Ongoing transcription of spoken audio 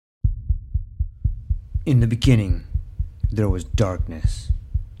In the beginning, there was darkness,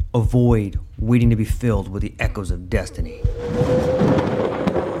 a void waiting to be filled with the echoes of destiny.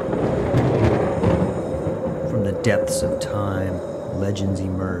 From the depths of time, legends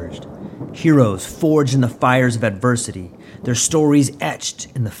emerged. Heroes forged in the fires of adversity, their stories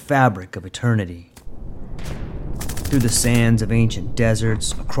etched in the fabric of eternity. Through the sands of ancient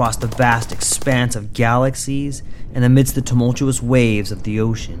deserts, across the vast expanse of galaxies, and amidst the tumultuous waves of the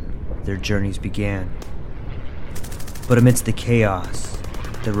ocean, their journeys began. But amidst the chaos,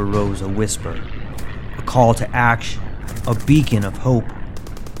 there arose a whisper, a call to action, a beacon of hope.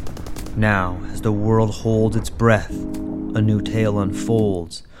 Now, as the world holds its breath, a new tale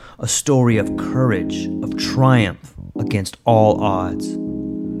unfolds, a story of courage, of triumph against all odds.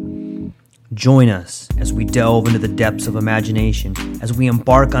 Join us as we delve into the depths of imagination, as we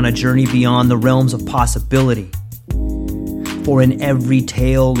embark on a journey beyond the realms of possibility. For in every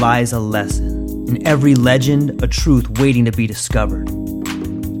tale lies a lesson, in every legend a truth waiting to be discovered.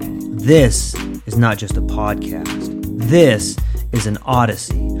 This is not just a podcast. This is an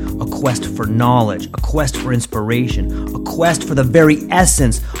odyssey, a quest for knowledge, a quest for inspiration, a quest for the very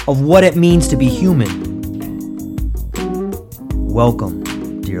essence of what it means to be human.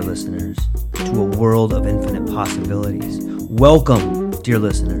 Welcome, dear listeners, to a world of infinite possibilities. Welcome, dear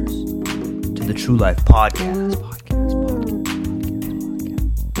listeners, to the True Life Podcast.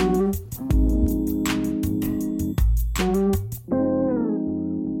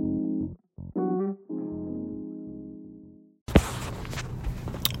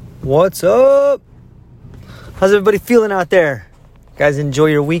 What's up? How's everybody feeling out there? Guys, enjoy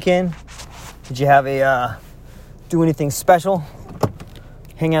your weekend? Did you have do anything special?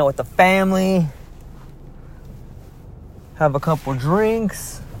 Hang out with the family? Have a couple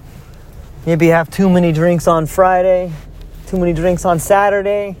drinks? Maybe have too many drinks on Friday? Too many drinks on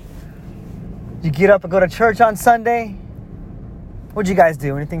Saturday? You get up and go to church on Sunday? What'd you guys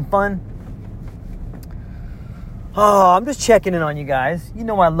do? Anything fun? Oh, I'm just checking in on you guys. You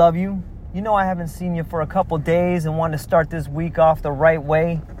know I love you. You know I haven't seen you for a couple days and want to start this week off the right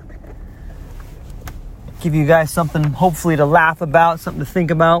way. Give you guys something hopefully to laugh about, something to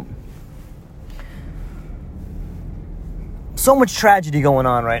think about. So much tragedy going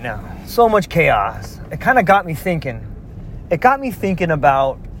on right now. So much chaos. It kind of got me thinking. It got me thinking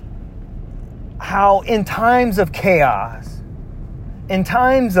about how in times of chaos, in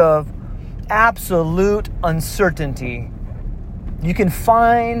times of absolute uncertainty, you can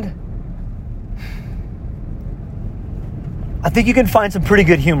find some pretty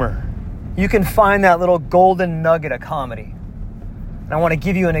good humor. You can find that little golden nugget of comedy. And I want to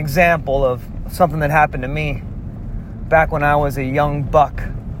give you an example of something that happened to me back when I was a young buck.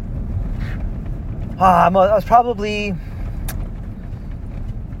 I was probably,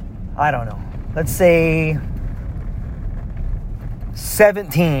 I don't know, let's say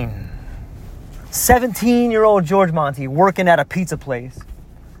 17-year-old George Monty working at a pizza place.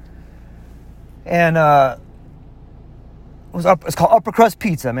 And it's called Upper Crust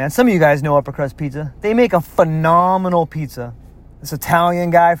Pizza, man. Some of you guys know Upper Crust Pizza. They make a phenomenal pizza. This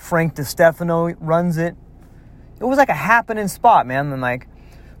Italian guy, Frank DiStefano, runs it. It was like a happening spot, man. And like,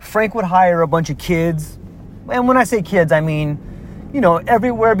 Frank would hire a bunch of kids. And when I say kids, I mean,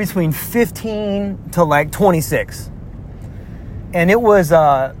 everywhere between 15 to like 26. And it was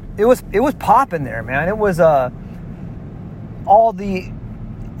popping there, man. It was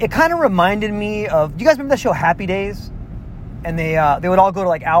it kind of reminded me of, do you guys remember that show Happy Days? And they would all go to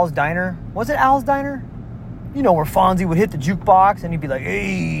like Al's Diner. Was it Al's Diner? Where Fonzie would hit the jukebox and he'd be like,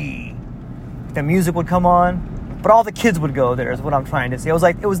 hey, the music would come on, but all the kids would go there is what I'm trying to say. It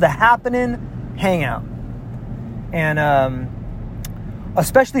was the happening hangout. And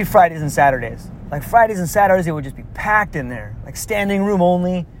especially Fridays and Saturdays. Like Fridays and Saturdays, it would just be packed in there, like standing room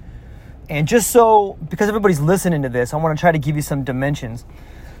only. And just so, because everybody's listening to this, I want to try to give you some dimensions.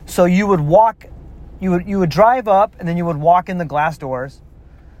 So you would drive up, and then you would walk in the glass doors,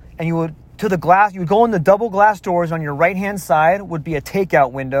 and you would go in the double glass doors. On your right-hand side would be a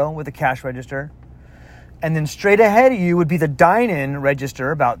takeout window with a cash register. And then straight ahead of you would be the dine-in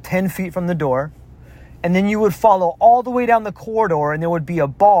register, about 10 feet from the door. And then you would follow all the way down the corridor, and there would be a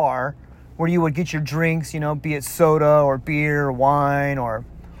bar where you would get your drinks, be it soda or beer or wine or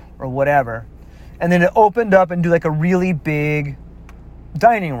whatever. And then it opened up into like a really big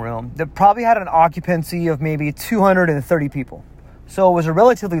dining room that probably had an occupancy of maybe 230 people. So it was a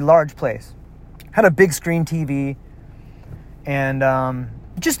relatively large place. Had a big screen TV. And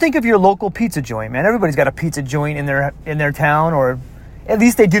just think of your local pizza joint, man. Everybody's got a pizza joint in their town, or at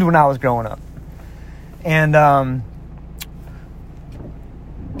least they did when I was growing up. And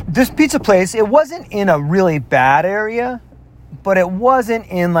this pizza place, it wasn't in a really bad area, but it wasn't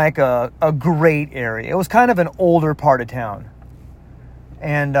in like a great area. It was kind of an older part of town.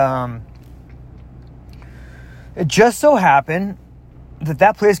 And it just so happened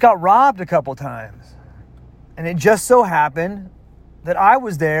that place got robbed a couple times. And it just so happened that I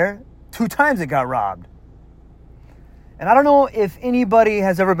was there 2 times it got robbed. And I don't know if anybody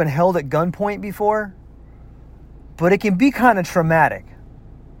has ever been held at gunpoint before, but it can be kind of traumatic.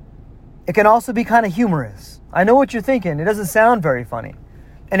 It can also be kind of humorous. I know what you're thinking. It doesn't sound very funny.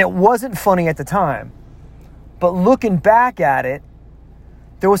 And it wasn't funny at the time. But looking back at it,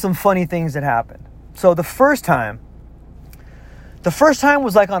 there were some funny things that happened. So the first time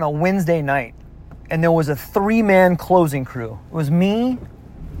was like on a Wednesday night. And there was a 3-man closing crew. It was me,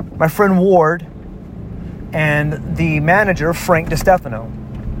 my friend Ward, and the manager, Frank DeStefano.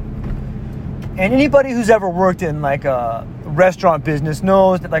 And anybody who's ever worked in like a restaurant business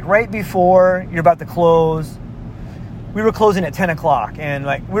knows that like right before you're about to close, we were closing at 10 o'clock. And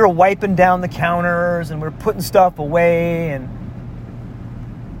like we were wiping down the counters and we were putting stuff away and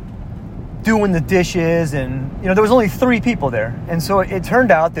doing the dishes. And, there was only 3 people there. And so it turned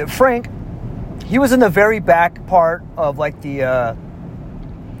out that Frank, he was in the very back part of like the...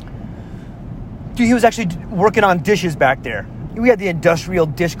 he was actually working on dishes back there. We had the industrial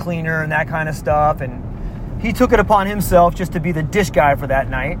dish cleaner and that kind of stuff, and he took it upon himself just to be the dish guy for that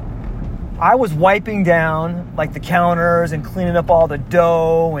night. I was wiping down like the counters and cleaning up all the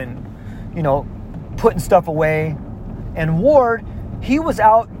dough and, putting stuff away. And Ward, he was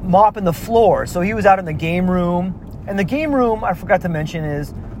out mopping the floor. So he was out in the game room. And the game room, I forgot to mention,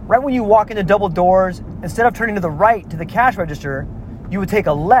 is right when you walk into double doors, instead of turning to the right to the cash register, you would take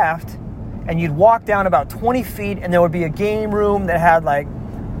a left and you'd walk down about 20 feet and there would be a game room that had like,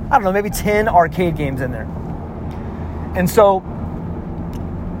 I don't know, maybe 10 arcade games in there. And so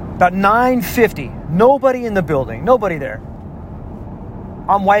about 9:50, nobody in the building, nobody there.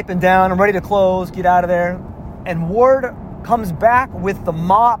 I'm wiping down, I'm ready to close, get out of there. And Ward comes back with the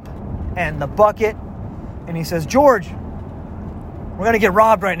mop and the bucket and he says, "George, we're going to get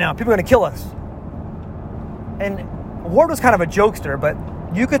robbed right now. People are going to kill us." And Ward was kind of a jokester, but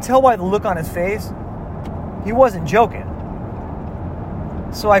you could tell by the look on his face, he wasn't joking.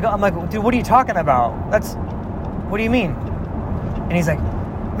 So I'm like, "Dude, what are you talking about? What do you mean?" And he's like,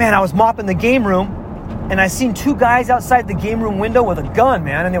 "Man, I was mopping the game room and I seen 2 guys outside the game room window with a gun,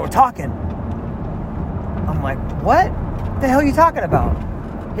 man, and they were talking." I'm like, "What the hell are you talking about?"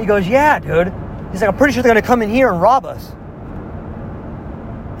 He goes, "Yeah, dude." He's like, "I'm pretty sure they're going to come in here and rob us."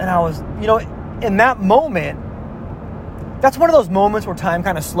 And I was, in that moment, that's one of those moments where time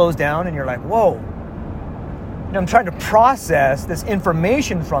kind of slows down and you're like, whoa. I'm trying to process this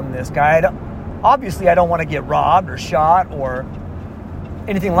information from this guy. Obviously, I don't want to get robbed or shot or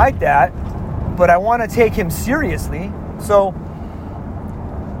anything like that, but I want to take him seriously. So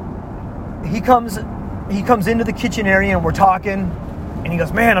he comes into the kitchen area and we're talking and he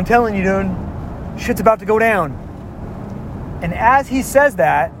goes, "Man, I'm telling you, dude, shit's about to go down." And as he says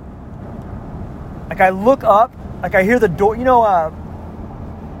that, like I look up, like I hear the door,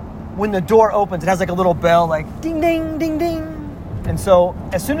 when the door opens, it has like a little bell, like ding, ding, ding, ding. And so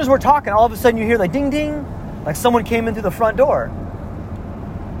as soon as we're talking, all of a sudden you hear like ding, ding, like someone came in through the front door.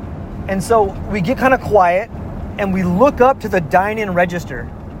 And so we get kind of quiet and we look up to the dine-in register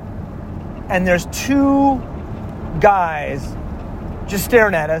and there's 2 guys just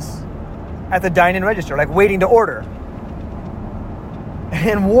staring at us at the dine-in register, like waiting to order.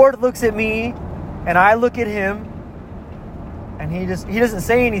 And Ward looks at me and I look at him and he doesn't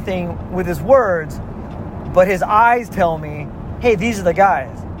say anything with his words, but his eyes tell me, "Hey, these are the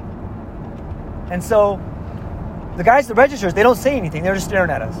guys." And so the guys at the registers, they don't say anything. They're just staring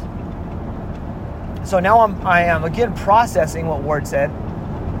at us. So now I am again processing what Ward said.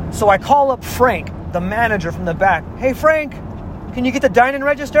 So I call up Frank, the manager from the back. "Hey, Frank, can you get the dine-in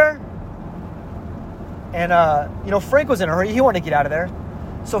register?" And, Frank was in a hurry. He wanted to get out of there.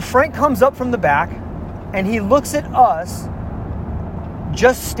 So Frank comes up from the back and he looks at us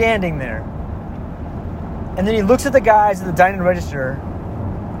just standing there. And then he looks at the guys at the dine-in register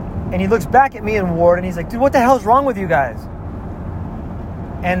and he looks back at me and Ward and he's like, "Dude, what the hell's wrong with you guys?"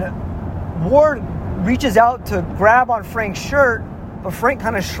 And Ward reaches out to grab on Frank's shirt, but Frank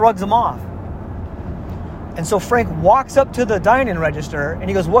kind of shrugs him off. And so Frank walks up to the dine-in register and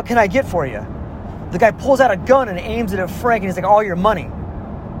he goes, "What can I get for you?" The guy pulls out a gun and aims it at Frank and he's like, "All your money."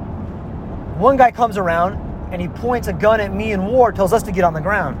 One guy comes around and he points a gun at me and Ward, tells us to get on the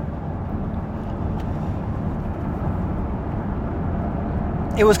ground.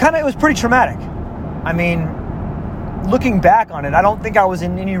 It was pretty traumatic. I mean, looking back on it, I don't think I was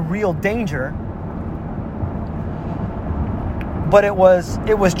in any real danger, but it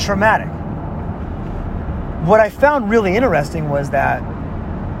was traumatic. What I found really interesting was that,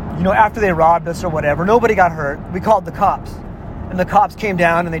 after they robbed us or whatever, nobody got hurt. We called the cops, and the cops came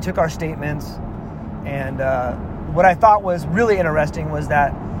down and they took our statements. And what I thought was really interesting was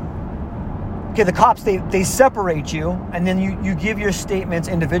that, okay, the cops, they separate you, and then you give your statements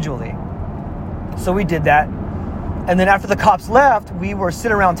individually. So we did that. And then after the cops left, we were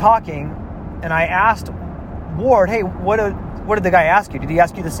sitting around talking, and I asked Ward, hey, what did the guy ask you? Did he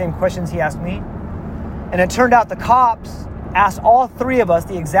ask you the same questions he asked me? And it turned out the cops asked all three of us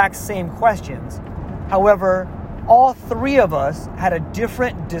the exact same questions. However, all three of us had a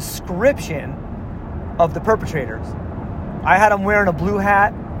different description of the perpetrators. I had them wearing a blue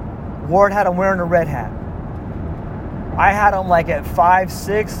hat. Ward had them wearing a red hat. I had them like at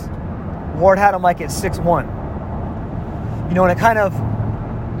 5'6". Ward had them like at 6'1". And it kind of,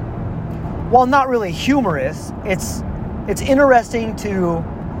 while not really humorous, it's interesting to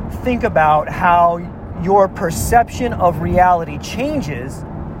think about how your perception of reality changes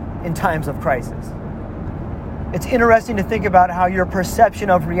in times of crisis. It's interesting to think about how your perception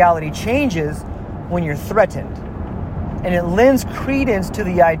of reality changes when you're threatened. And it lends credence to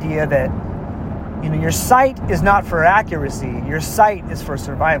the idea that, your sight is not for accuracy, your sight is for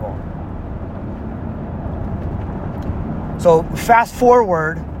survival. So fast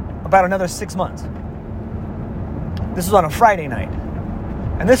forward about another 6 months. This was on a Friday night.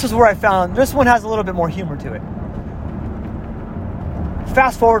 And this is where I found, this one has a little bit more humor to it.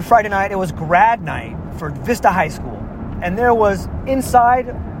 Fast forward Friday night, it was grad night for Vista High School. And there was,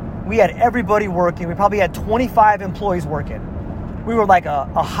 inside, we had everybody working. We probably had 25 employees working. We were like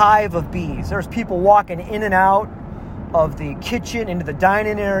a hive of bees. There's people walking in and out of the kitchen into the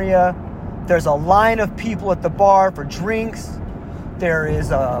dining area. There's a line of people at the bar for drinks. There is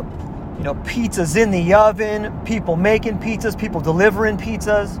pizzas in the oven, people making pizzas, people delivering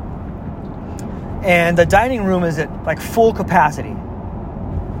pizzas. And the dining room is at like full capacity.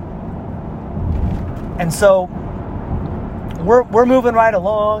 And so we're moving right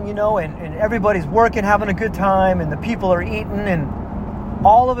along, and everybody's working, having a good time, and the people are eating, and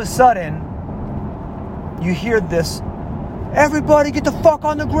all of a sudden you hear this, everybody get the fuck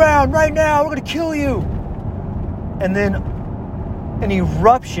on the ground right now, we're gonna kill you. And then an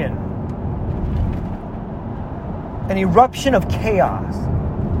eruption of chaos.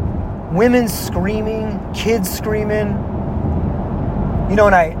 Women screaming, kids screaming. And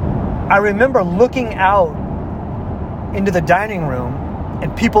I remember looking out into the dining room,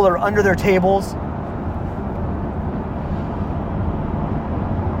 and people are under their tables.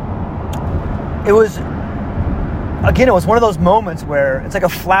 It was one of those moments where it's like a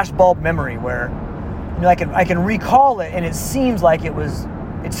flashbulb memory where I can recall it, and it seems like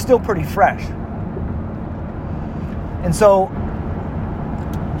it's still pretty fresh. And so,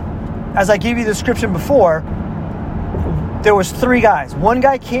 as I gave you the description before, there was three guys. One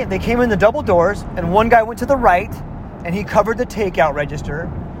guy they came in the double doors, and one guy went to the right, and he covered the takeout register.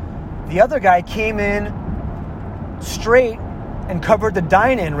 The other guy came in straight and covered the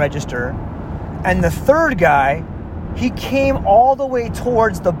dine-in register. And the third guy, he came all the way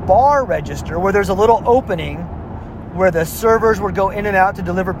towards the bar register where there's a little opening where the servers would go in and out to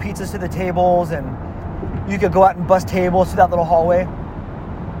deliver pizzas to the tables, and you could go out and bus tables through that little hallway.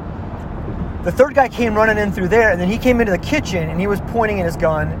 The third guy came running in through there, and then he came into the kitchen, and he was pointing at his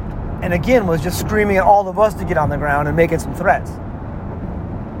gun, and again was just screaming at all of us to get on the ground and making some threats.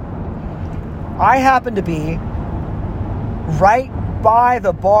 I happened to be right by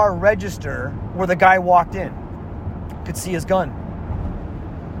the bar register where the guy walked in. Could see his gun.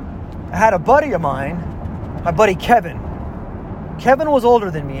 I had a buddy of mine, my buddy Kevin. Kevin was older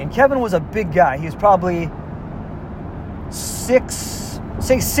than me, and Kevin was a big guy. He was probably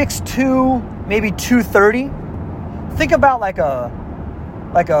 6'2", maybe 230. Think about like a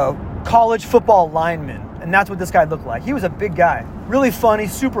college football lineman, and that's what this guy looked like. He was a big guy, really funny,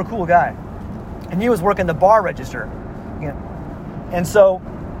 super cool guy, and he was working the bar register. And so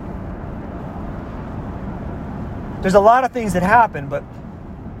there's a lot of things that happen, but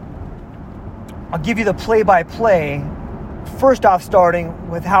I'll give you the play-by-play. First off, starting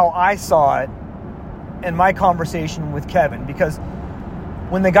with how I saw it in my conversation with Kevin, because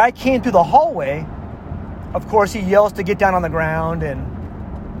when the guy came through the hallway, of course, he yells to get down on the ground.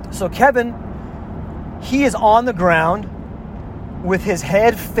 And so Kevin, he is on the ground with his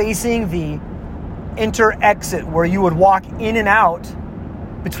head facing the enter-exit where you would walk in and out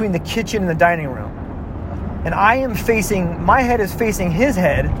between the kitchen and the dining room. And my head is facing his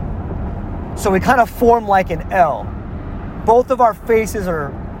head, so we kind of form like an L. Both of our faces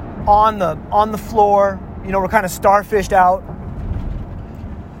are on the floor. You know, we're kind of starfished out.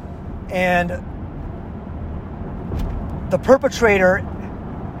 And the perpetrator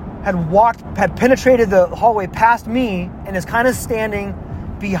had penetrated the hallway past me and is kind of standing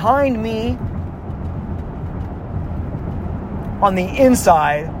behind me on the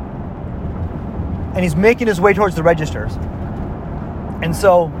inside, and he's making his way towards the registers. And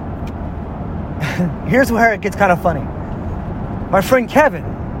so here's where it gets kind of funny. My friend Kevin,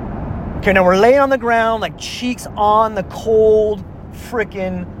 okay, now we're laying on the ground, like cheeks on the cold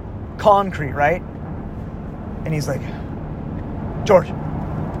freaking concrete, right? And he's like, George.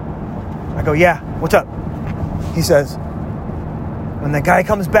 I go, yeah, what's up? He says, when the guy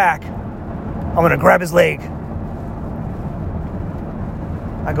comes back, I'm going to grab his leg.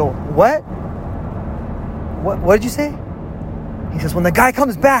 I go, what? What did you say? He says, when the guy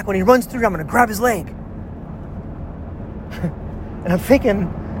comes back, when he runs through, I'm going to grab his leg. And I'm thinking,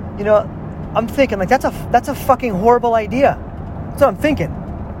 like, that's a fucking horrible idea. That's what I'm thinking.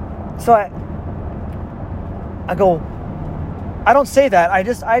 So I go, I don't say that. I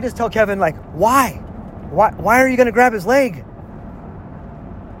just tell Kevin, like, why? Why are you going to grab his leg?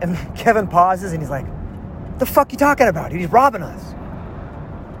 And Kevin pauses and he's like, what the fuck are you talking about? He's robbing us.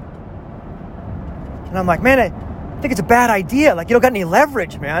 And I'm like, man, I think it's a bad idea. Like, you don't got any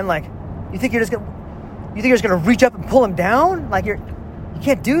leverage, man. Like, you think you're just gonna reach up and pull him down? Like, you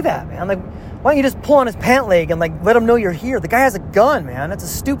can't do that, man. Like, why don't you just pull on his pant leg and like let him know you're here? The guy has a gun, man. That's a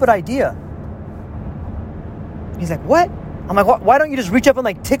stupid idea. He's like, what? I'm like, why don't you just reach up and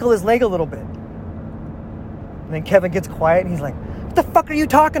like tickle his leg a little bit? And then Kevin gets quiet and he's like, what the fuck are you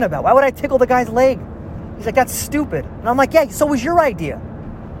talking about? Why would I tickle the guy's leg? He's like, that's stupid. And I'm like, yeah, so was your idea.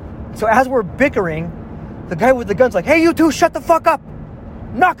 So as we're bickering, the guy with the gun's like, hey, you two, shut the fuck up.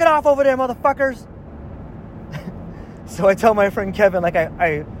 Knock it off over there, motherfuckers. So I tell my friend Kevin, like,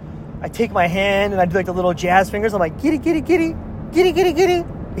 I take my hand and I do like the little jazz fingers. I'm like, giddy, giddy, giddy, giddy, giddy, giddy.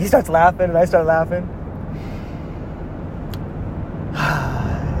 He starts laughing and I start laughing.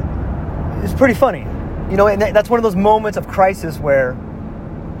 It's pretty funny. And that's one of those moments of crisis where,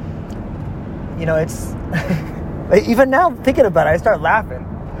 it's... even now, thinking about it, I start laughing.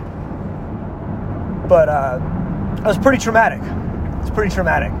 But it was pretty traumatic. It's pretty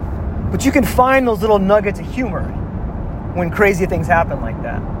traumatic. But you can find those little nuggets of humor when crazy things happen like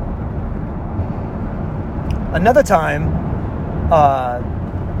that. Another time,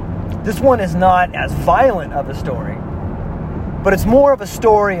 this one is not as violent of a story, but it's more of a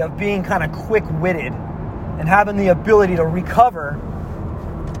story of being kind of quick-witted and having the ability to recover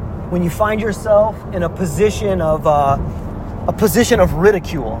when you find yourself in a position of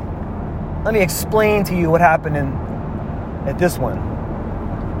ridicule. Let me explain to you what happened at this one.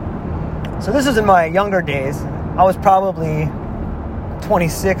 So this is in my younger days. I was probably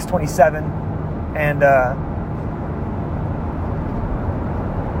 26, 27, and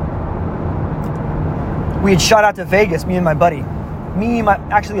we had shot out to Vegas, me and my buddy.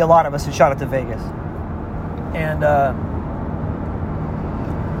 Actually a lot of us had shot out to Vegas. And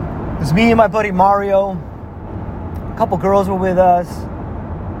it was me and my buddy Mario. A couple girls were with us.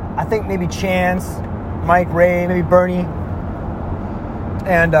 I think maybe Chance, Mike, Ray, maybe Bernie.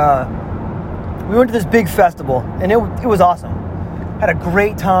 And we went to this big festival, and it was awesome. Had a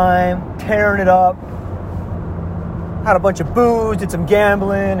great time, tearing it up. Had a bunch of booze, did some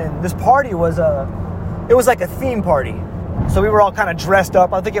gambling, and this party was it was like a theme party. So we were all kind of dressed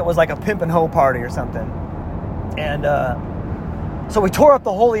up. I think it was like a pimp and hoe party or something. And so we tore up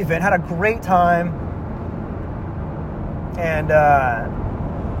the whole event, had a great time. And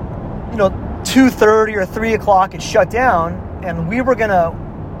 2:30 or 3 o'clock it shut down, and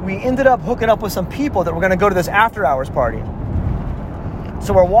we ended up hooking up with some people that were gonna go to this after hours party.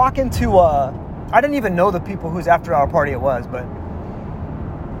 So we're walking to I didn't even know the people whose after hour party it was, but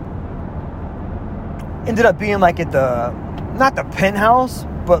ended up being like at not the penthouse,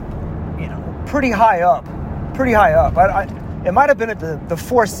 but pretty high up. It might have been at the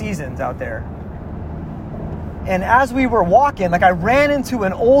Four Seasons out there. And as we were walking, like, I ran into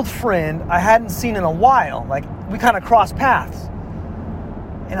an old friend I hadn't seen in a while. Like, we kind of crossed paths.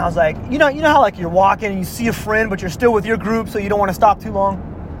 And I was like, you know how like you're walking and you see a friend, but you're still with your group, so you don't want to stop too long.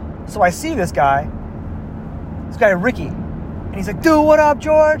 So I see this guy Ricky, and he's like, dude, what up,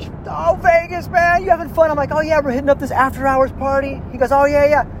 George? Oh, Vegas, man, you having fun? I'm like, oh yeah, we're hitting up this after hours party. He goes, oh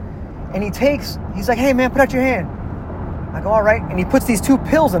yeah. And he's like, hey man, put out your hand. I go, all right. And he puts these 2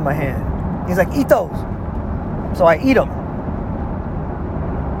 pills in my hand. He's like, eat those. So I eat them.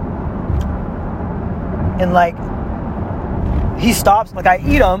 And like, he stops, like I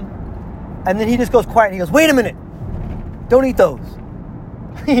eat them, and then he just goes quiet and he goes, wait a minute. Don't eat those.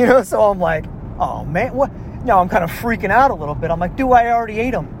 You know, so I'm like, oh man, what? Now I'm kind of freaking out a little bit. I'm like, dude, I already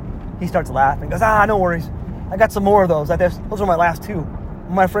ate them. He starts laughing. He goes, no worries. I got some more of those. Those are my last 2.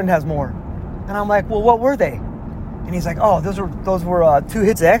 My friend has more. And I'm like, well, what were they? And he's like, oh, those were 2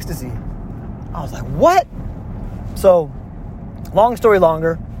 hits of ecstasy. I was like, what? So, long story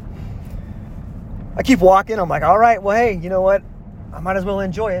longer, I keep walking. I'm like, all right, well, hey, you know what? I might as well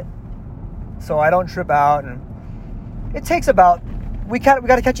enjoy it. So I don't trip out. And it takes about, we got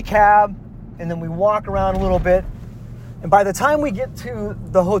to catch a cab, and then we walk around a little bit. And by the time we get to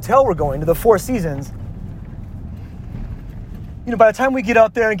the hotel we're going to, the Four Seasons, you know, by the time we get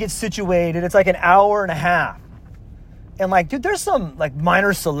up there and get situated, it's like an hour and a half. And like, dude, there's some like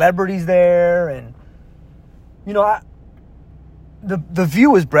minor celebrities there, and you know, the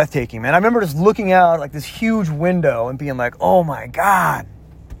view is breathtaking, man. I remember just looking out like this huge window and being like, oh my God,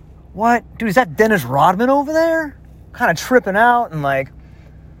 what? Dude, is that Dennis Rodman over there? Kind of tripping out and like,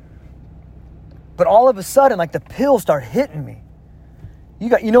 but all of a sudden, like the pills start hitting me.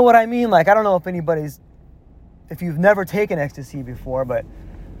 You know what I mean? Like, I don't know if you've never taken ecstasy before, but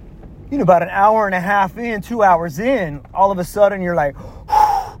you know, about an hour and a half in, 2 hours in, all of a sudden you're like,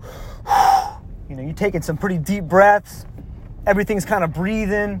 you know, you're taking some pretty deep breaths. Everything's kind of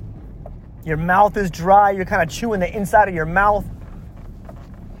breathing. Your mouth is dry. You're kind of chewing the inside of your mouth.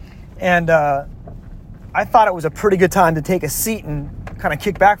 And I thought it was a pretty good time to take a seat and kind of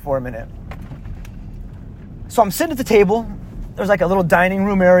kick back for a minute. So I'm sitting at the table. There's like a little dining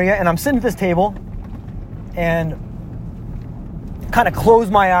room area, and I'm sitting at this table and kind of closed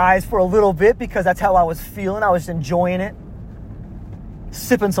my eyes for a little bit because that's how I was feeling. I was enjoying it,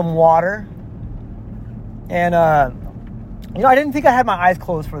 sipping some water. And, you know, I didn't think I had my eyes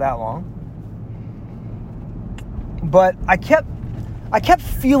closed for that long. But I kept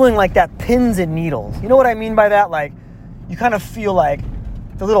feeling like that pins and needles. You know what I mean by that? Like, you kind of feel like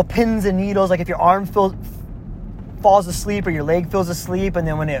the little pins and needles, like if your arm falls asleep or your leg falls asleep, and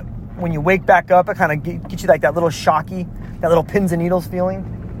then when you wake back up, it kind of gets you like that little shocky, that little pins and needles feeling.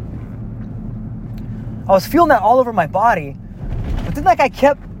 I was feeling that all over my body, but then like I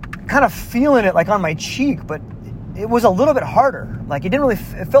kept kind of feeling it like on my cheek, but it was a little bit harder. Like it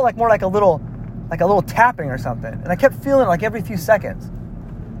felt like more like a little tapping or something. And I kept feeling it like every few seconds.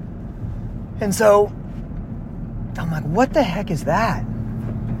 And so I'm like, what the heck is that?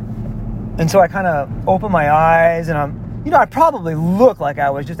 And so I kind of opened my eyes, and I probably looked like I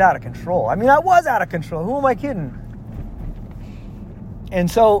was just out of control. I mean, I was out of control. Who am I kidding? And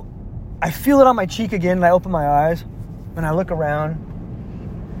so I feel it on my cheek again, and I open my eyes, and I look around,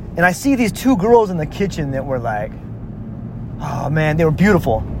 and I see these 2 girls in the kitchen that were like, oh man, they were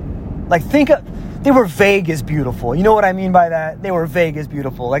beautiful. Like they were Vegas beautiful. You know what I mean by that? They were Vegas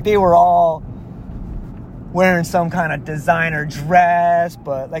beautiful. Like they were all wearing some kind of designer dress,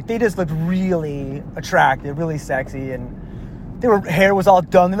 but like they just looked really attractive, really sexy, and their hair was all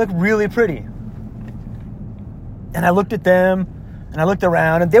done. They looked really pretty. And I looked at them, and I looked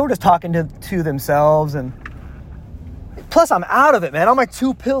around, and they were just talking to themselves. And plus, I'm out of it, man. I'm like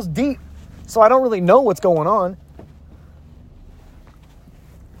 2 pills deep, so I don't really know what's going on.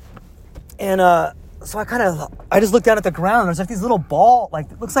 And so I just looked down at the ground. There's like these little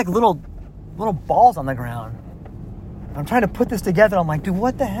it looks like little balls on the ground. I'm trying to put this together. I'm like, dude,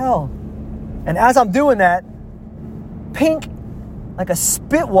 what the hell? And as I'm doing that, pink, like a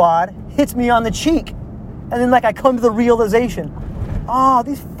spit wad, hits me on the cheek. And then like I come to the realization, oh,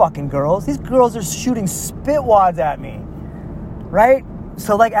 these fucking girls. These girls are shooting spit wads at me. Right?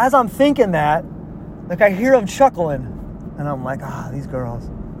 So like as I'm thinking that, like I hear them chuckling. And I'm like, these girls.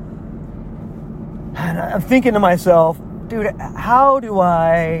 And I'm thinking to myself, dude, how do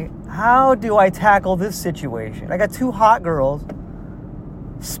I tackle this situation? I got 2 hot girls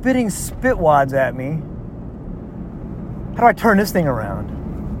spitting spit wads at me. How do I turn this thing around?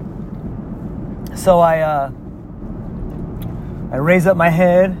 So I raise up my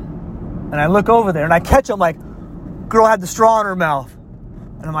head and I look over there and I catch them. Like, girl had the straw in her mouth,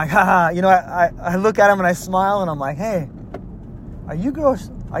 and I'm like, haha. You know, I look at them and I smile and I'm like, hey, are you girls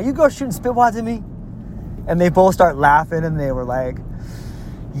shooting spit wads at me? And they both start laughing, and they were like,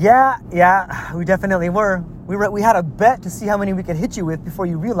 yeah, we definitely were. We had a bet to see how many we could hit you with before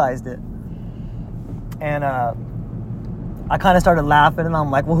you realized it. And I kind of started laughing, and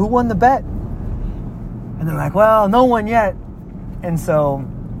I'm like, well, who won the bet? And they're like, well, no one yet. And so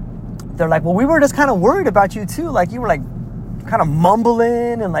they're like, well, we were just kind of worried about you too. Like you were like kind of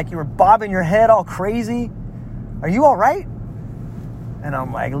mumbling and like you were bobbing your head all crazy. Are you all right? And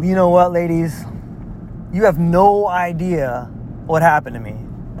I'm like, you know what, ladies? You have no idea what happened to me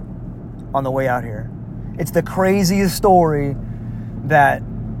on the way out here. It's the craziest story that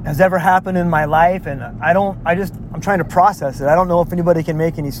has ever happened in my life, and I'm trying to process it. I don't know if anybody can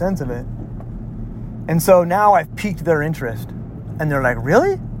make any sense of it. And so now I've piqued their interest. And they're like,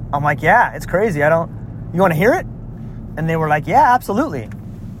 really? I'm like, yeah, it's crazy. You want to hear it? And they were like, yeah, absolutely.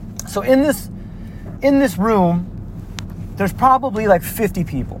 So in this room, there's probably like 50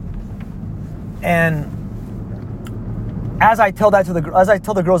 people. And as I tell the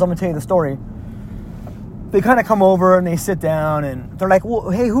girls I'm going to tell you the story, they kind of come over and they sit down and they're like, well,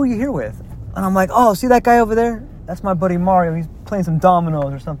 hey, who are you here with? And I'm like, oh, see that guy over there? That's my buddy Mario. He's playing some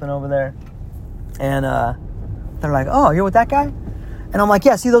dominoes or something over there. And they're like, oh, you're with that guy? And I'm like,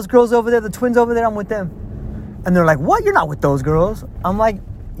 yeah, see those girls over there, the twins over there? I'm with them. And they're like, what? You're not with those girls? I'm like,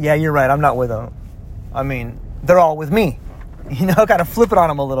 yeah, you're right. I'm not with them. I mean, they're all with me. You know, kind of flip it on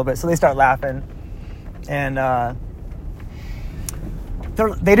them a little bit. So they start laughing. And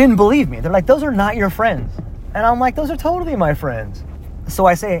they didn't believe me. They're like, those are not your friends. And I'm like, those are totally my friends. So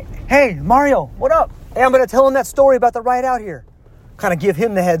I say, hey, Mario, what up? Hey, I'm going to tell him that story about the ride out here. Kind of give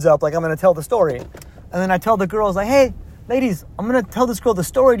him the heads up, like I'm going to tell the story. And then I tell the girls, like, hey, ladies, I'm going to tell this girl the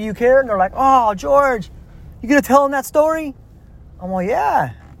story. Do you care? And they're like, oh, George, you going to tell him that story? I'm like,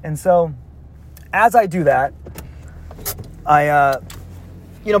 yeah. And so as I do that,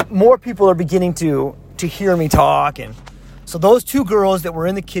 more people are beginning to hear me talk. And so those two girls that were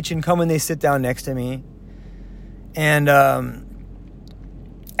in the kitchen come and they sit down next to me. And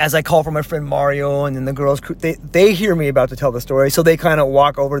as I call for my friend Mario, and then the girls, they hear me about to tell the story. So they kind of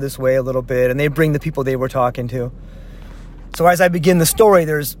walk over this way a little bit and they bring the people they were talking to. So as I begin the story,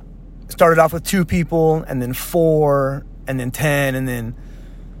 started off with 2 people and then 4 and then 10. And then,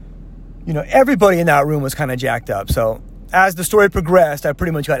 everybody in that room was kind of jacked up. So as the story progressed, I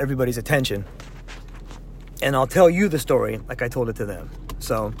pretty much got everybody's attention. And I'll tell you the story like I told it to them.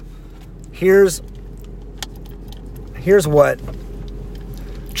 So here's what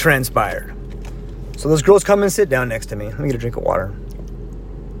transpired. So those girls come and sit down next to me. Let me get a drink of water.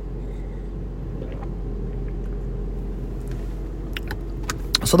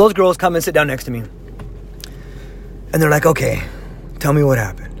 So those girls come and sit down next to me. And they're like, okay, tell me what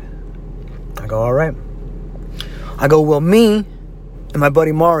happened. I go, all right. I go, well, me and my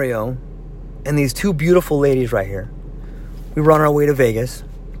buddy Mario and these 2 beautiful ladies right here, we were on our way to Vegas.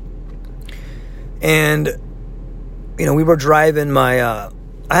 And, we were driving I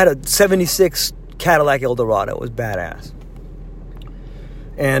had a 76 Cadillac Eldorado. It was badass.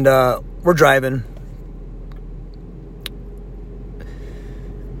 And we're driving.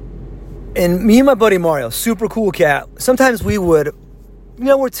 And me and my buddy Mario, super cool cat. Sometimes we would,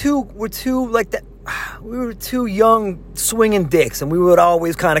 we're too like that. We were 2 young swinging dicks, and we would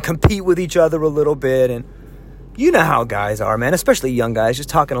always kind of compete with each other a little bit. And you know how guys are, man, especially young guys, just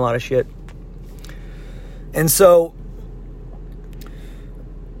talking a lot of shit. And so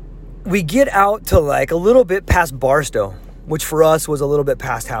we get out to like a little bit past Barstow, which for us was a little bit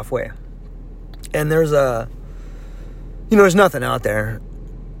past halfway. And there's there's nothing out there.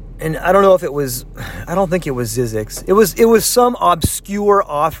 And I don't know if I don't think it was Zizix. It was some obscure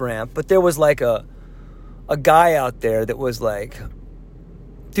off-ramp, but there was like a guy out there that was like,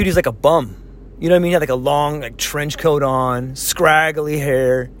 dude, he's like a bum. You know what I mean? He had like a long trench coat on, scraggly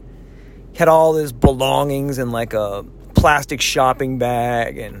hair. He had all his belongings in like a plastic shopping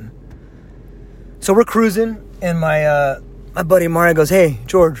bag. And so we're cruising, and my buddy Mario goes, hey,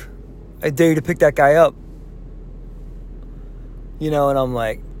 George, I dare you to pick that guy up. And I'm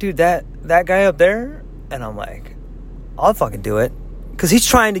like, dude, that guy up there? And I'm like, I'll fucking do it. Because he's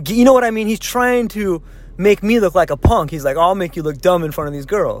trying to get, you know what I mean? He's trying to make me look like a punk. He's like, I'll make you look dumb in front of these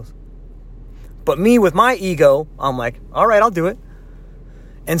girls. But me with my ego, I'm like, all right, I'll do it.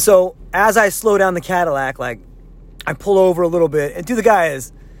 And so as I slow down the Cadillac, like I pull over a little bit, and dude, the guy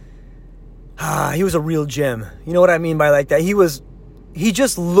he was a real gem. You know what I mean by like that? He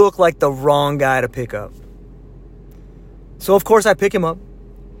just looked like the wrong guy to pick up. So of course I pick him up.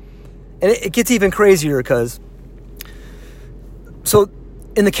 And it gets even crazier because, so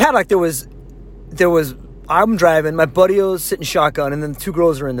in the Cadillac there was, I'm driving, my buddy was sitting shotgun, and then the 2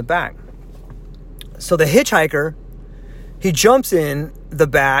 girls are in the back. So the hitchhiker, he jumps in the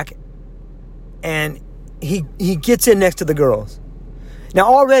back and he gets in next to the girls. Now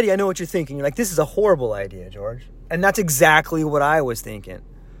already I know what you're thinking. You're like, this is a horrible idea, George. And that's exactly what I was thinking.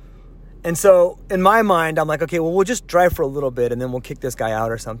 And so in my mind, I'm like, okay, well, we'll just drive for a little bit and then we'll kick this guy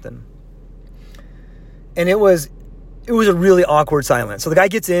out or something. And it was a really awkward silence. So the guy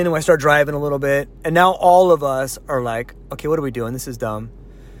gets in and I start driving a little bit. And now all of us are like, okay, what are we doing? This is dumb.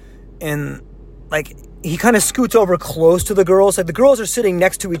 And like, he kind of scoots over close to the girls. Like the girls are sitting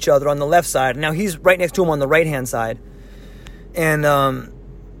next to each other on the left side. Now he's right next to him on the right-hand side. And,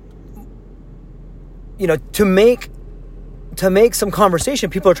 to make some conversation,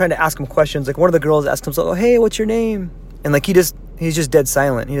 people are trying to ask him questions. Like one of the girls asks him, "Oh, hey, what's your name?" And like he's just dead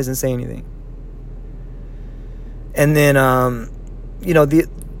silent. He doesn't say anything. And then,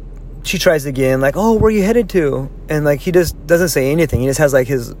 she tries again, like, "Oh, where are you headed to?" And like he just doesn't say anything. He just has like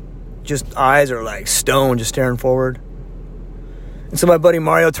his eyes are like stone, just staring forward. And so my buddy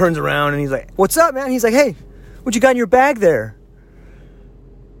Mario turns around and he's like, "What's up, man?" He's like, "Hey, what you got in your bag there?"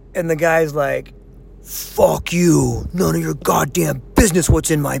 And the guy's like, "Fuck you. None of your goddamn business what's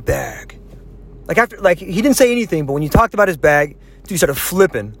in my bag." Like he didn't say anything, but when you talked about his bag, dude started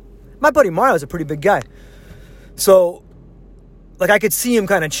flipping. My buddy Mario is a pretty big guy. So like I could see him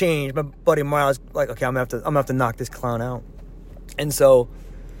kind of change. My buddy Mario's like, "Okay, I'm gonna have to knock this clown out." And so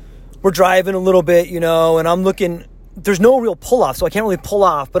we're driving a little bit, and I'm looking. There's no real pull off, so I can't really pull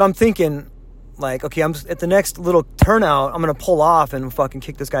off. But I'm thinking, like, okay, I'm at the next little turnout. I'm gonna pull off and fucking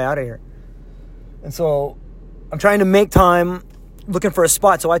kick this guy out of here. And so I'm trying to make time, looking for a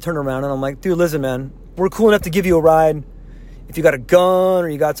spot. So I turn around and I'm like, "Dude, listen, man, we're cool enough to give you a ride. If you got a gun or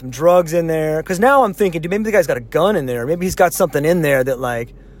you got some drugs in there," because now I'm thinking, dude, maybe the guy's got a gun in there. Maybe he's got something in there that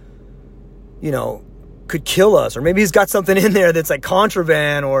like, could kill us, or maybe he's got something in there that's like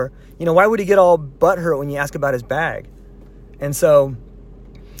contraband, or why would he get all butthurt when you ask about his bag? And so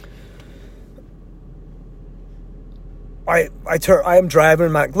I am driving.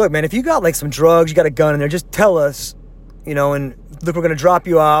 I'm like, "Look, man, if you got like some drugs, you got a gun in there, just tell us, and look, we're gonna drop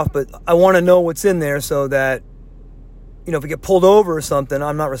you off, but I want to know what's in there so that if we get pulled over or something,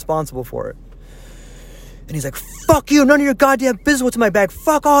 I'm not responsible for it." And he's like, "Fuck you, none of your goddamn business what's in my bag.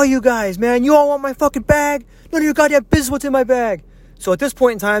 Fuck all you guys, man. You all want my fucking bag? None of your goddamn business what's in my bag." So at this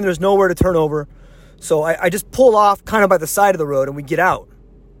point in time, there's nowhere to turn over. So I just pull off kind of by the side of the road and we get out.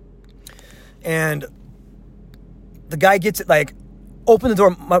 And the guy gets it, like, open the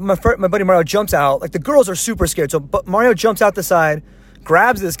door. My buddy Mario jumps out. Like, the girls are super scared. So Mario jumps out the side,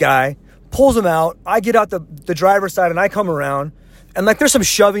 grabs this guy, pulls him out. I get out the driver's side and I come around. And, like, there's some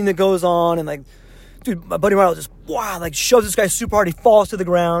shoving that goes on. And, like, dude, my buddy Mario just, shoves this guy super hard. He falls to the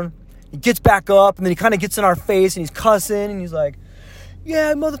ground. He gets back up. And then he kind of gets in our face and he's cussing. And he's like,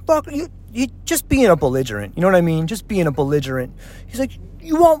 "Yeah, motherfucker, you just being a belligerent." You know what I mean? Just being a belligerent. He's like,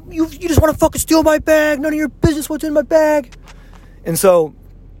 you just want to fucking steal my bag? None of your business what's in my bag." And so,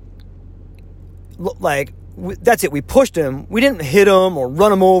 like, that's it. We pushed him. We didn't hit him or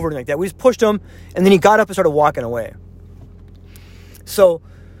run him over or anything like that. We just pushed him, and then he got up and started walking away. So,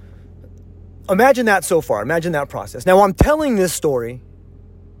 imagine that so far. Imagine that process. Now, I'm telling this story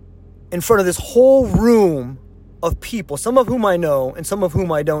in front of this whole room of people, some of whom I know and some of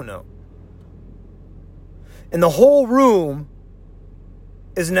whom I don't know. And the whole room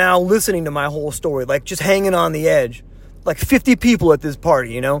is now listening to my whole story, like just hanging on the edge. Like 50 people at this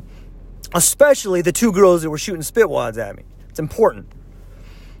party, especially the two girls that were shooting spitwads at me. It's important.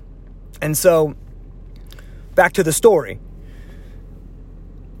 And so, back to the story.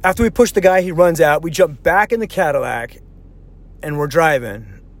 After we push the guy, he runs out. We jump back in the Cadillac and we're driving.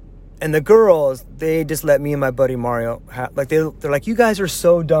 And the girls, they just let me and my buddy Mario, they're like, "You guys are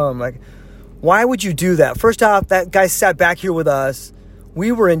so dumb. Like, why would you do that? First off, that guy sat back here with us.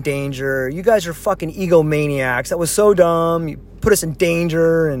 We were in danger. You guys are fucking egomaniacs. That was so dumb. You put us in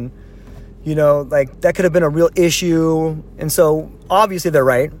danger, and, that could have been a real issue." And so, obviously, they're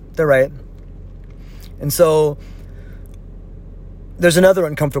right. They're right. And so, there's another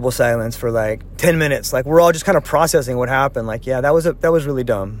uncomfortable silence for, 10 minutes. Like, we're all just kind of processing what happened. Like, yeah, that was really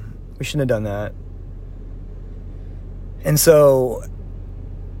dumb. We shouldn't have done that. And so,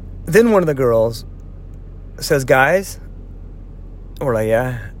 then one of the girls says, "Guys," and we're like,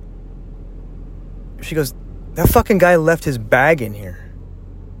 "Yeah." She goes, "That fucking guy left his bag in here."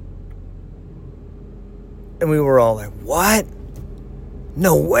 And we were all like, "What?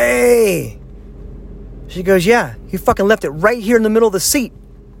 No way." She goes, "Yeah, he fucking left it right here in the middle of the seat."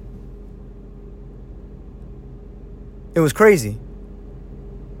 It was crazy.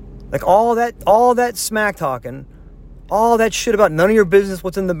 Like, all that smack talking, all that shit about none of your business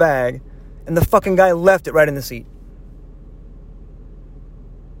what's in the bag, and the fucking guy left it right in the seat.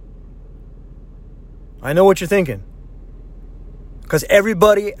 I know what you're thinking. Because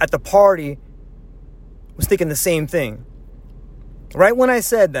everybody at the party was thinking the same thing. Right when I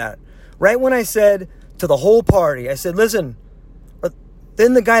said that, right when I said to the whole party, I said, "Listen,"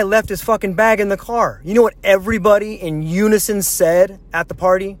 then the guy left his fucking bag in the car. You know what everybody in unison said at the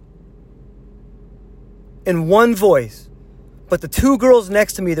party? In one voice. But the two girls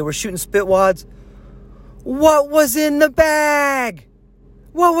next to me that were shooting spitwads, What was in the bag?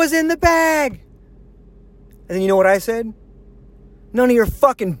 What was in the bag? And then you know what I said? None of your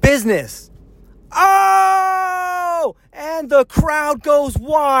fucking business. Oh! And the crowd goes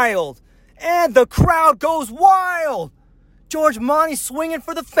wild. And the crowd goes wild. George Monty swinging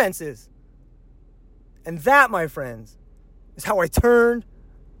for the fences. And that, my friends, is how I turned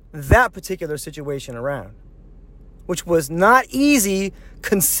that particular situation around. Which was not easy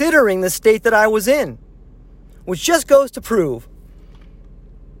considering the state that I was in. Which just goes to prove,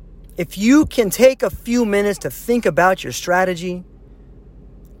 if you can take a few minutes to think about your strategy,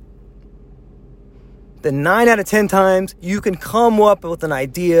 then 9 out of 10 times you can come up with an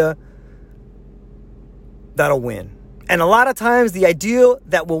idea that'll win. And a lot of times the idea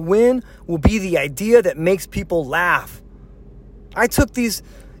that will win will be the idea that makes people laugh. I took these,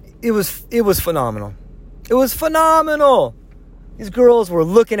 it was phenomenal. It was phenomenal. These girls were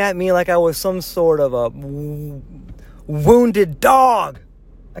looking at me like I was some sort of a wounded dog.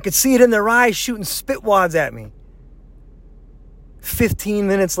 I could see it in their eyes shooting spit wads at me. 15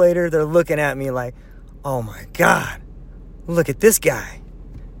 minutes later, they're looking at me like, oh my God, look at this guy.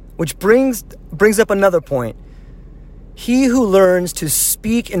 Which brings up another point. He who learns to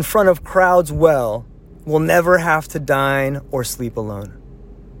speak in front of crowds well will never have to dine or sleep alone.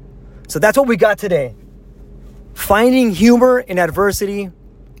 So that's what we got today. Finding humor in adversity,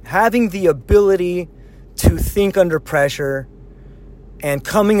 having the ability to think under pressure, and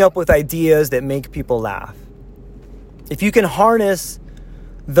coming up with ideas that make people laugh. If you can harness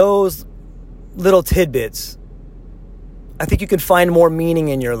those little tidbits, I think you can find more meaning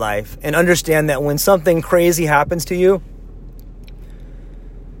in your life and understand that when something crazy happens to you,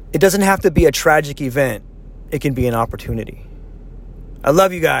 it doesn't have to be a tragic event. It can be an opportunity. I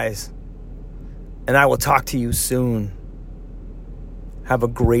love you guys, and I will talk to you soon. Have a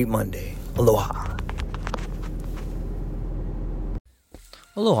great Monday. Aloha.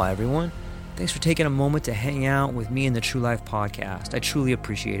 Aloha, everyone. Thanks for taking a moment to hang out with me in the True Life Podcast. I truly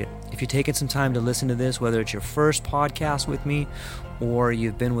appreciate it. If you're taking some time to listen to this, whether it's your first podcast with me or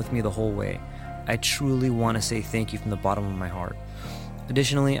you've been with me the whole way, I truly want to say thank you from the bottom of my heart.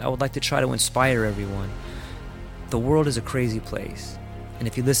 Additionally, I would like to try to inspire everyone. The world is a crazy place, and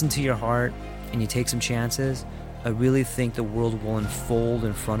if you listen to your heart and you take some chances, I really think the world will unfold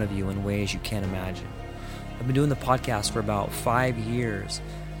in front of you in ways you can't imagine. I've been doing the podcast for about 5 years.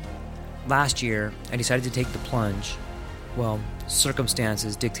 Last year, I decided to take the plunge. Well,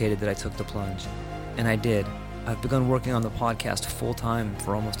 circumstances dictated that I took the plunge, and I did. I've begun working on the podcast full-time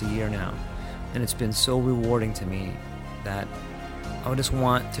for almost a year now, and it's been so rewarding to me that I would just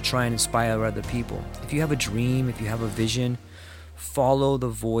want to try and inspire other people. If you have a dream, if you have a vision, follow the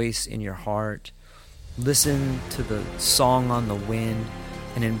voice in your heart, listen to the song on the wind,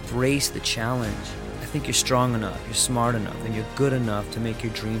 and embrace the challenge. I think you're strong enough, you're smart enough, and you're good enough to make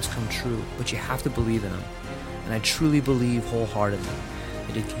your dreams come true, but you have to believe in them. And I truly believe wholeheartedly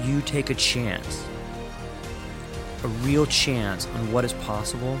that if you take a chance, a real chance on what is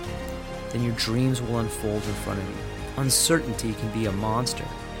possible, then your dreams will unfold in front of you. Uncertainty can be a monster.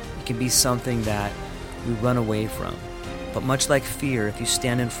 It can be something that we run away from. But much like fear, if you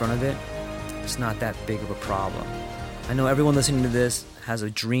stand in front of it, it's not that big of a problem. I know everyone listening to this has a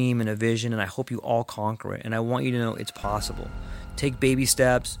dream and a vision, and I hope you all conquer it. And I want you to know it's possible. Take baby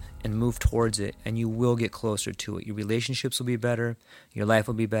steps and move towards it, and you will get closer to it. Your relationships will be better. Your life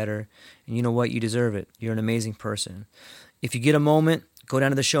will be better. And you know what? You deserve it. You're an amazing person. If you get a moment, go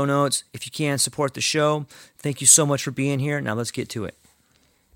down to the show notes. If you can, support the show. Thank you so much for being here. Now let's get to it.